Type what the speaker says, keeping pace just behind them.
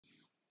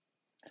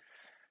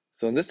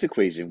So in this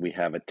equation, we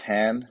have a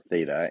tan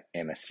theta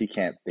and a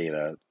secant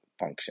theta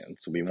function.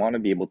 So we want to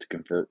be able to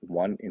convert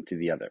one into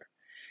the other.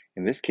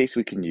 In this case,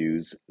 we can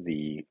use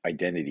the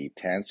identity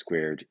tan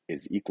squared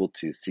is equal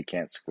to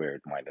secant squared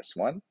minus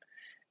 1.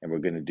 And we're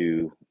going to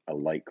do a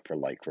like for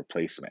like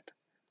replacement.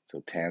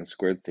 So tan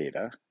squared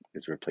theta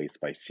is replaced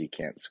by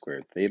secant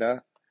squared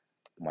theta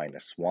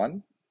minus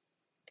 1.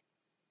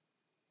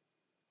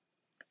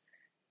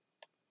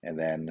 And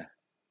then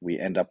we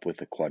end up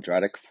with a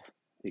quadratic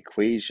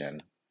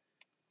equation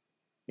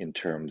in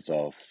terms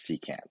of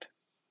secant.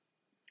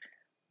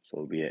 So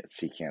it'll be at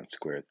secant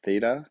squared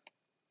theta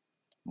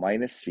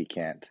minus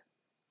secant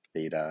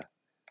theta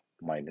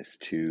minus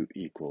 2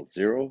 equals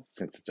 0.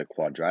 Since it's a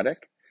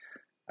quadratic,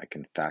 I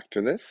can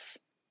factor this.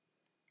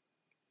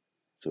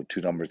 So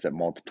two numbers that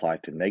multiply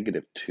to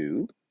negative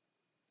 2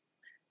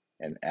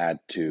 and add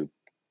to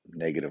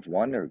negative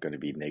 1 are going to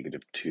be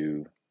negative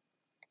 2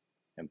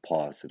 and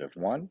positive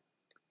 1.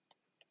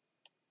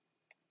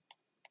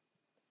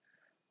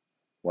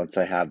 Once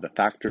I have the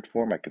factored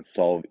form, I can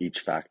solve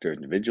each factor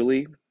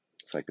individually.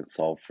 So I can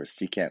solve for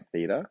secant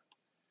theta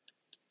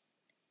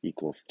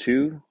equals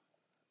 2.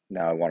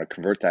 Now I want to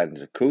convert that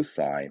into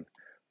cosine.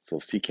 So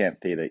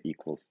secant theta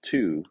equals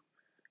 2,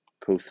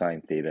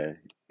 cosine theta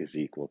is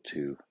equal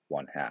to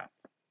 1/2.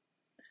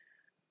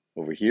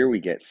 Over here we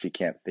get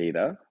secant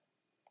theta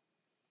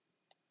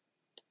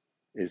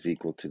is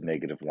equal to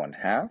negative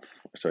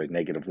 1/2,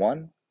 negative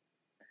 1.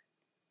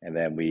 And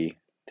then we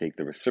take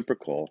the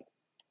reciprocal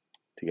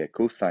to get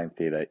cosine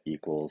theta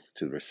equals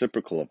to the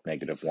reciprocal of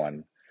negative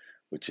 1,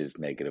 which is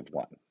negative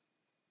 1.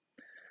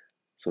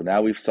 So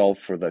now we've solved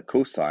for the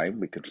cosine,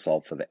 we can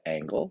solve for the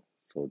angle.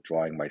 So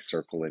drawing my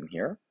circle in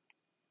here.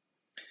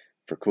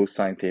 For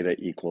cosine theta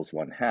equals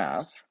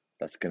 1/2,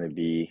 that's going to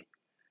be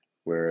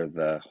where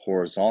the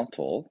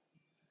horizontal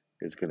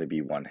is going to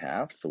be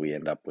 1/2. So we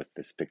end up with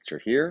this picture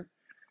here.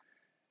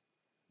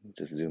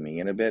 Just zooming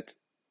in a bit.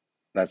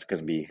 That's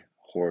going to be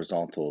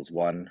horizontal is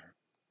 1,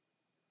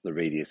 the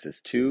radius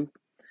is 2.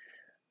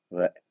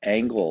 The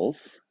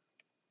angles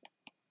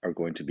are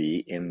going to be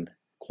in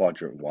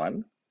quadrant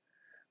 1.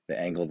 The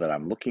angle that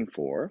I'm looking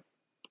for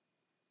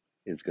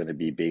is going to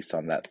be based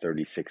on that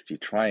 30-60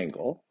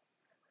 triangle.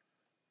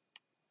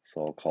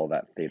 So I'll call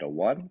that theta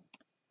 1.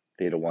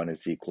 Theta 1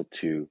 is equal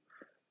to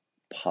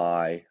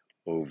pi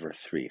over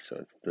 3. So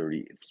it's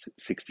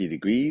 60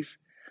 degrees.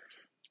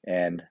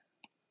 And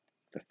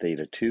the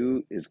theta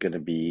 2 is going to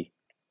be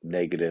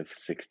negative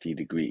 60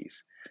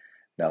 degrees.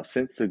 Now,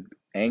 since the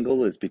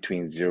angle is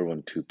between 0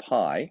 and 2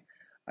 pi,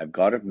 I've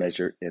got to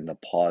measure in the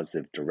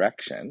positive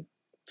direction.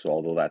 So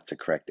although that's the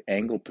correct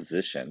angle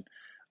position,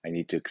 I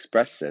need to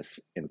express this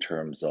in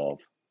terms of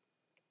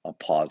a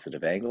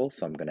positive angle.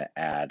 So I'm going to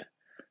add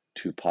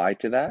 2 pi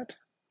to that,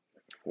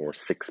 or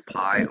 6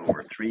 pi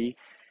over 3,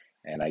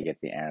 and I get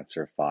the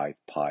answer 5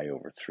 pi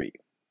over 3.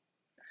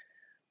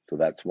 So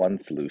that's one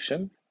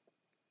solution,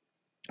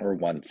 or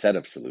one set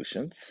of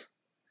solutions.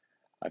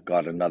 I've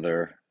got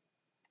another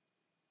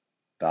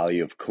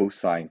value of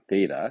cosine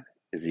theta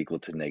is equal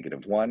to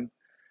negative 1.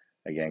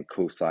 Again,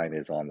 cosine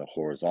is on the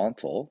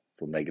horizontal,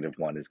 so negative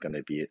 1 is going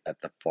to be at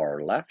the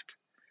far left.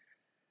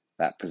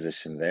 That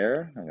position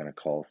there, I'm going to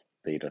call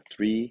theta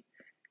 3,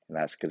 and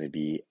that's going to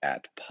be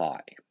at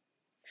pi.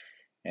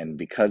 And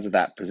because of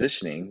that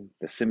positioning,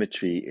 the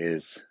symmetry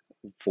is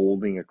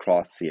folding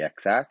across the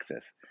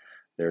x-axis.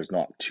 There's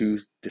not two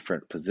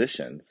different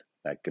positions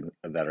that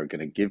are going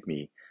to give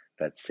me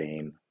that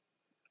same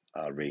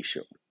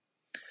ratio.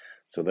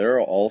 So there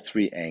are all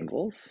three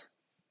angles.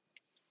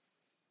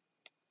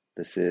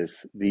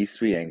 These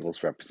three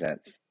angles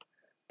represent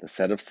the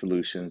set of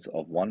solutions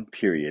of one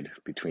period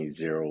between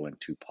 0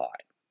 and 2 pi.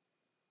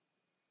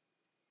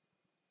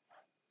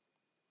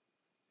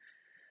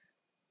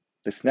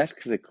 This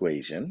next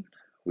equation,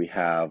 we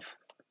have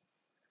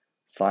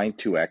sine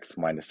 2x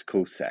minus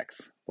cos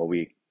x. Well,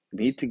 we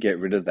need to get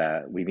rid of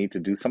that. We need to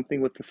do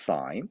something with the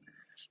sine,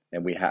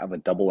 and we have a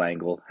double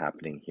angle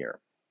happening here.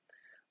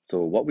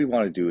 So what we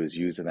want to do is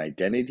use an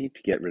identity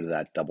to get rid of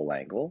that double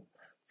angle.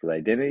 So the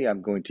identity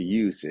I'm going to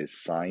use is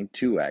sine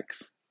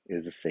 2x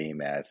is the same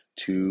as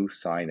 2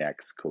 sine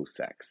x cos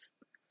x.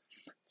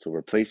 So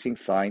replacing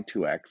sine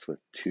 2x with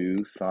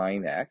 2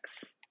 sine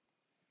x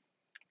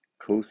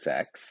cos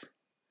x,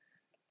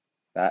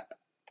 that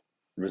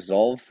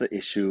resolves the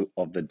issue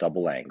of the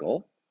double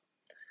angle.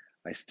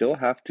 I still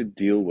have to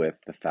deal with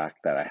the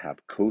fact that I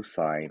have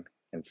cosine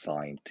and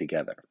sine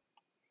together.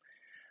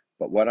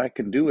 But what I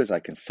can do is I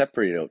can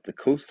separate out the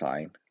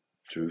cosine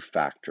through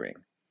factoring.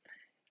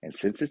 And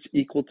since it's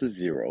equal to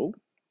 0,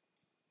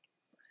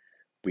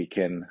 we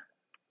can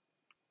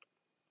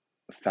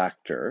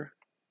factor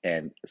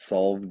and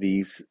solve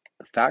these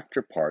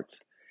factor parts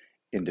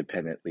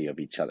independently of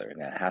each other. And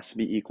that has to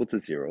be equal to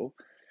 0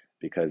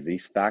 because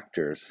these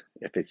factors,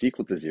 if it's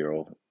equal to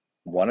 0,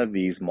 one of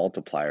these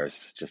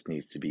multipliers just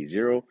needs to be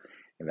 0,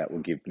 and that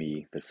will give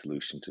me the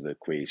solution to the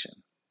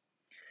equation.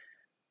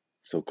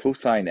 So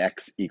cosine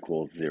x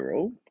equals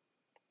 0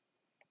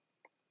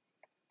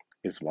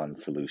 is one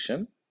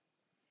solution.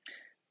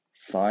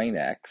 Sine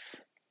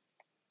x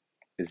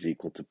is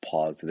equal to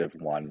positive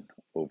 1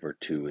 over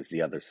 2 is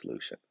the other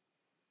solution.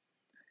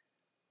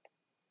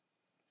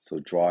 So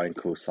drawing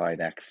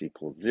cosine x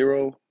equals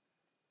 0.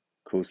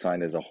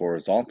 Cosine is a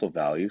horizontal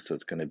value, so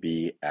it's going to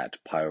be at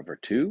pi over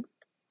 2.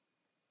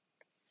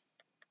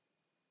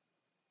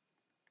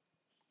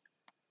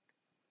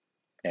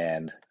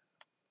 And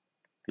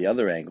the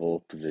other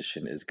angle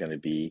position is going to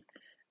be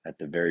at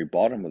the very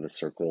bottom of the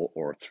circle,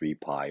 or 3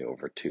 pi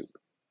over 2.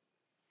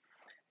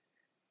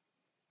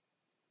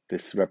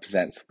 This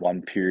represents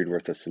 1 period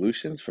worth of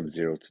solutions from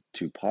 0 to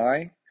 2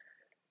 pi.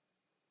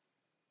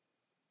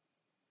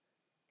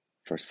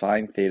 For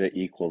sine theta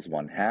equals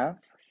 1/2,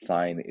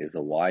 sine is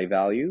a y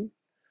value,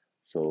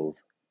 so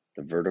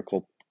the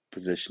vertical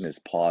position is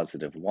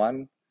positive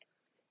 1,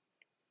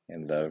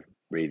 and the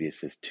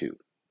radius is 2.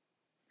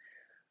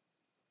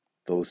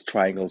 Those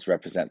triangles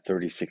represent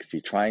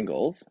 30-60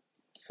 triangles,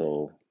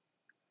 so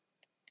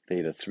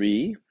theta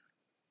 3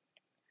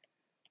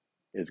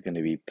 is going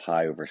to be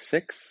pi over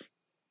 6,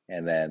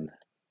 and then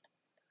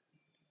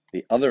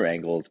the other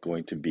angle is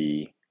going to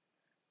be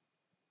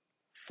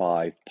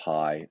 5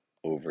 pi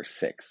over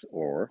 6,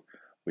 or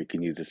we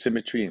can use a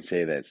symmetry and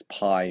say that it's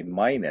pi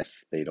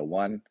minus theta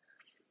 1,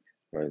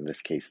 or in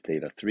this case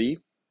theta 3,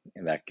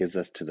 and that gives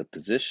us to the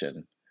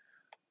position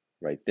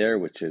right there,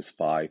 which is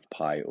 5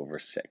 pi over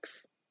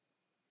 6.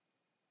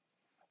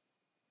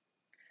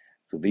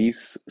 So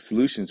these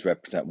solutions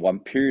represent 1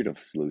 period of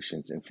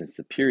solutions, and since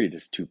the period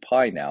is 2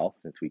 pi now,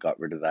 since we got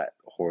rid of that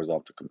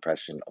horizontal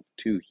compression of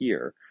 2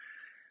 here,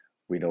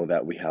 we know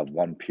that we have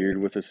 1 period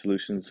worth of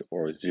solutions,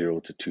 or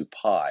 0 to 2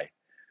 pi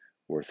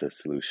worth of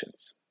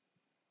solutions.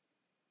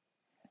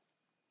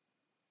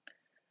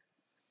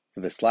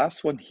 For this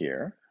last one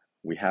here,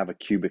 we have a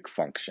cubic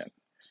function.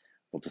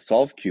 Well, to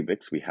solve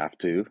cubics, we have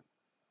to,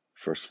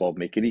 first of all,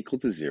 make it equal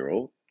to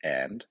 0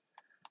 and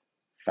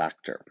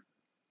factor.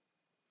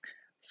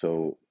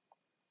 So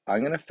I'm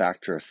going to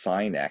factor a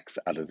sine x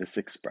out of this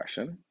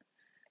expression,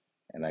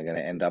 and I'm going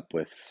to end up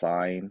with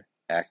sine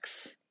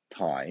x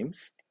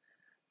times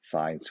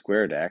sine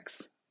squared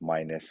x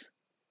minus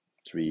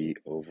 3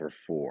 over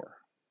 4.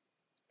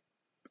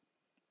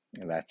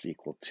 And that's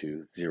equal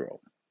to 0.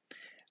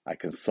 I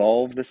can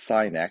solve the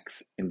sine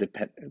x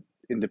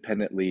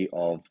independently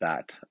of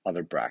that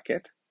other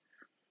bracket.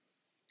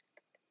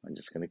 I'm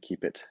just going to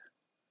keep it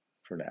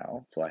for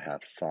now. So I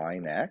have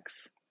sine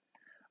x.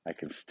 I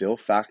can still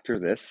factor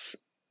this.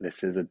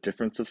 This is a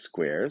difference of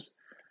squares.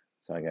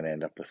 So I'm going to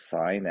end up with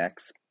sine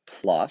x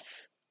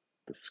plus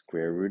the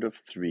square root of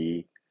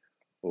 3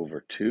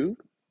 over 2.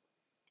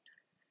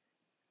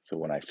 So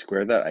when I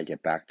square that, I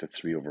get back to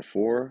 3 over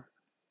 4.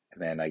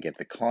 And then I get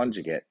the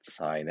conjugate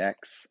sine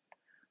x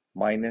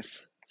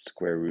minus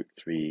square root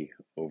 3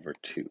 over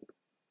 2.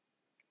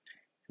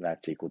 And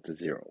that's equal to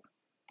 0.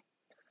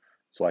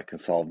 So I can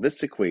solve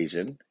this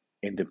equation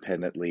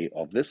independently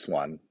of this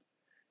one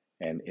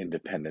and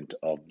independent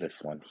of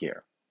this one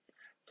here.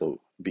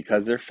 So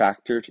because they're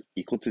factored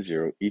equal to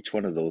 0, each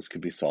one of those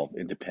could be solved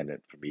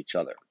independent from each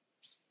other.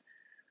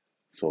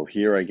 So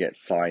here I get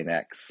sine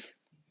x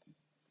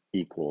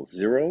equals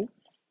 0.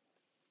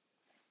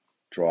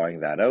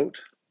 Drawing that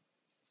out,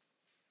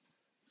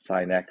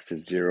 sine x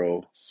is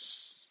 0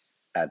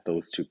 at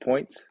those 2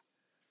 points.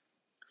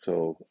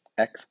 So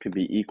x could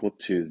be equal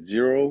to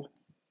 0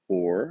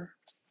 or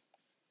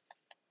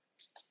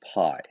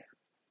pi.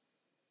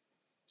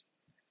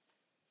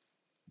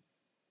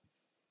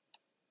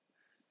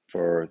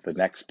 For the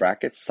next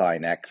bracket,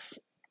 sine x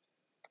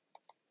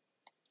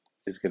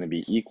is going to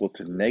be equal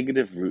to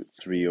negative root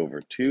 3 over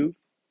 2.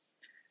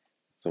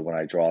 So when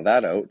I draw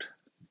that out,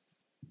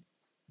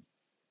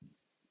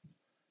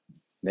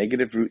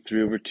 negative root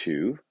 3 over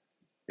 2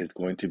 is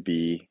going to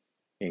be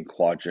in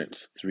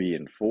quadrants 3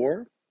 and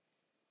 4.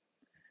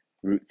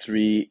 Root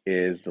 3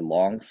 is the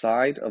long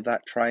side of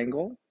that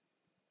triangle.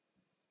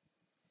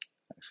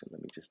 Actually,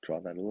 let me just draw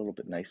that a little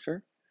bit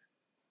nicer.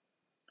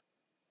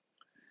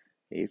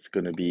 It's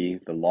going to be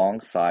the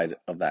long side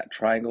of that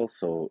triangle.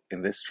 So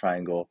in this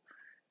triangle,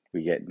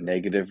 we get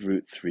negative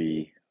root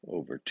 3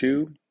 over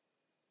 2.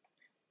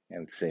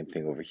 And the same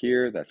thing over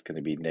here, that's going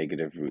to be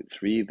negative root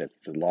 3.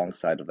 That's the long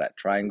side of that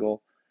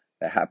triangle.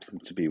 That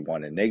happens to be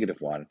 1 and negative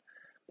 1,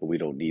 but we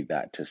don't need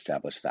that to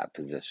establish that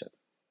position.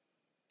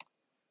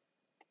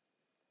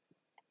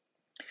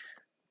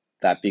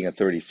 That being a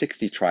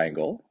 30-60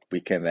 triangle,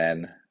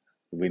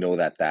 we know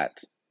that that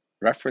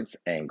reference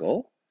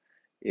angle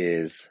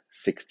is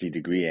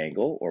 60-degree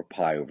angle, or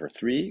pi over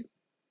 3.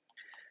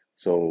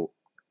 So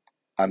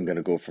I'm going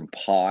to go from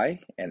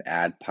pi and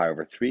add pi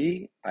over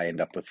 3. I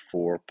end up with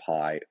 4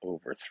 pi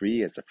over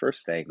 3 as the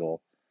first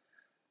angle.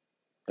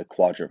 The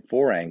quadrant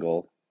 4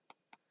 angle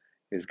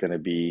is going to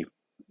be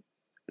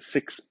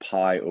 6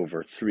 pi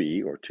over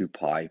 3, or 2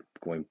 pi,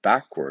 going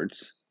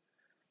backwards.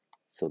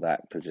 So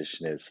that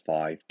position is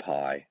 5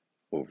 pi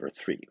over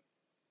 3.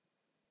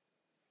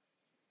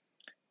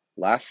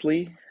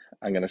 Lastly,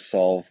 I'm going to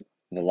solve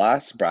the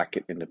last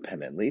bracket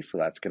independently. So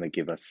that's going to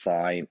give us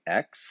sine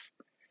x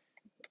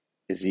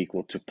is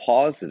equal to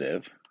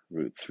positive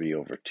root 3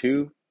 over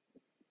 2.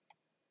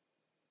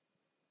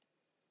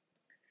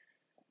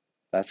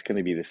 that's going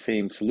to be the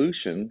same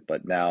solution,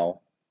 but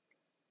now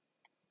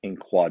in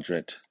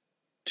quadrant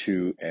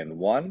 2 and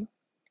 1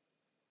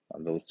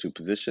 on those two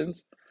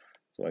positions.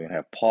 So I'm going to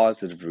have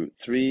positive root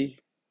 3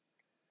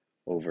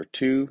 over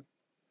 2.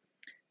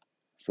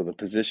 So the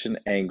position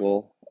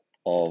angle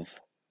of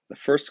the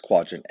first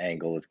quadrant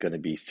angle is going to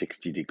be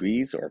 60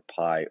 degrees, or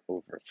pi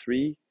over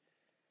 3.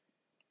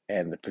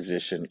 And the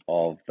position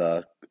of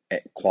the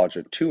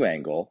quadrant 2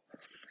 angle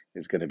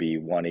is going to be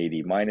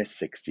 180 minus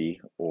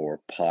 60, or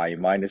pi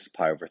minus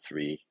pi over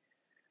 3.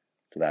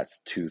 So that's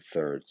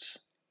 2/3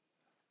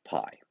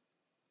 pi.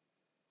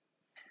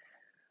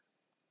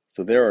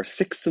 So there are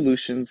 6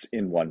 solutions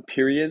in one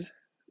period.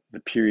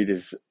 The period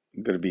is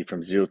going to be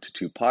from 0 to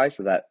 2 pi,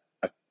 so that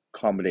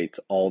accommodates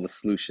all the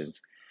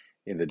solutions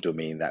in the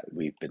domain that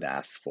we've been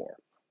asked for.